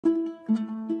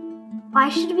Why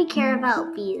should we care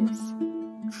about bees?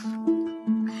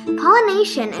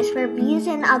 Pollination is where bees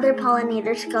and other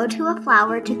pollinators go to a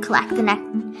flower to collect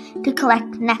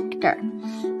nectar.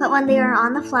 But when they are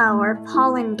on the flower,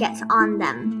 pollen gets on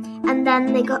them, and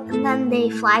then they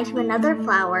fly to another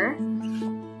flower,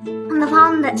 and the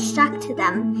pollen that's stuck to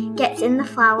them gets in the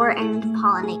flower and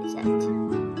pollinates it.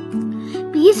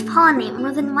 Bees pollinate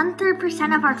more than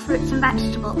 1/3% of our fruits and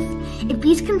vegetables. If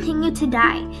bees continue to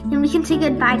die, then we can say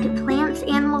goodbye to plants,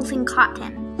 animals, and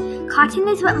cotton. Cotton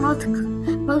is what most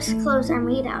clothes are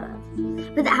made out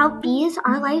of. Without bees,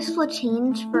 our lives will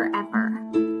change forever.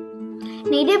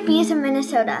 Native bees in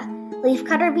Minnesota: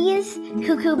 leafcutter bees,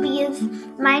 cuckoo bees,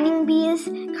 mining bees,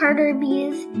 carder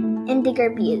bees, and digger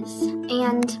bees,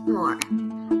 and more.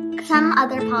 Some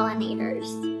other pollinators: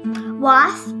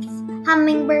 wasps,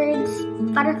 hummingbirds,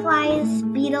 butterflies,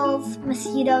 beetles,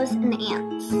 mosquitoes, and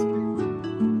ants.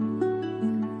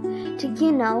 Did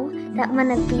you know that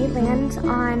when a bee lands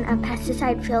on a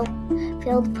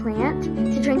pesticide-filled plant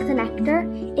to drink the nectar,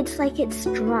 it's like it's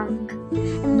drunk?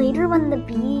 And later when the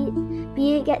bee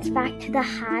gets back to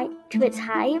its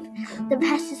hive, the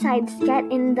pesticides get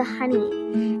in the honey.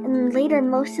 And later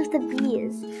most of the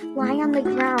bees lie on the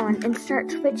ground and start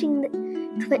twitching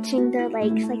their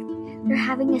legs like they're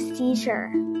having a seizure.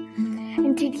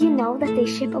 And did you know that they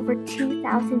ship over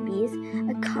 2,000 bees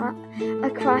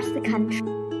across the country?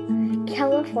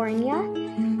 California,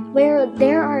 where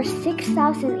there are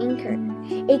 6,000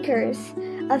 acres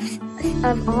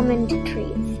of almond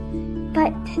trees.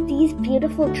 But these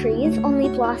beautiful trees only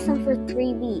blossom for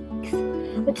 3 weeks,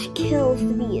 which kills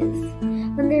the bees.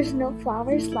 When there's no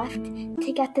flowers left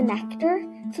to get the nectar,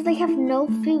 so they have no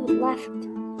food left.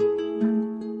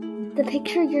 The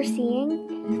picture you're seeing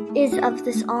is of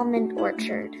this almond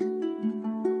orchard.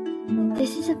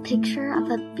 This is a picture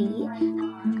of a bee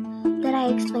that I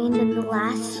explained in the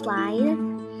last slide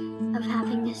of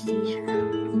having a seizure.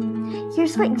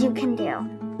 Here's what you can do.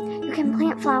 You can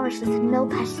plant flowers with no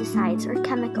pesticides or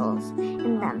chemicals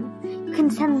in them. You can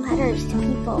send letters to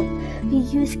people who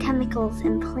use chemicals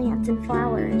in plants and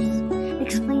flowers and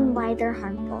explain why they're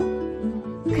harmful.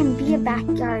 You can be a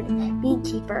backyard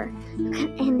beekeeper,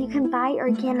 and you can buy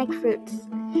organic fruits.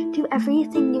 Do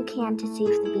everything you can to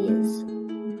save the bees.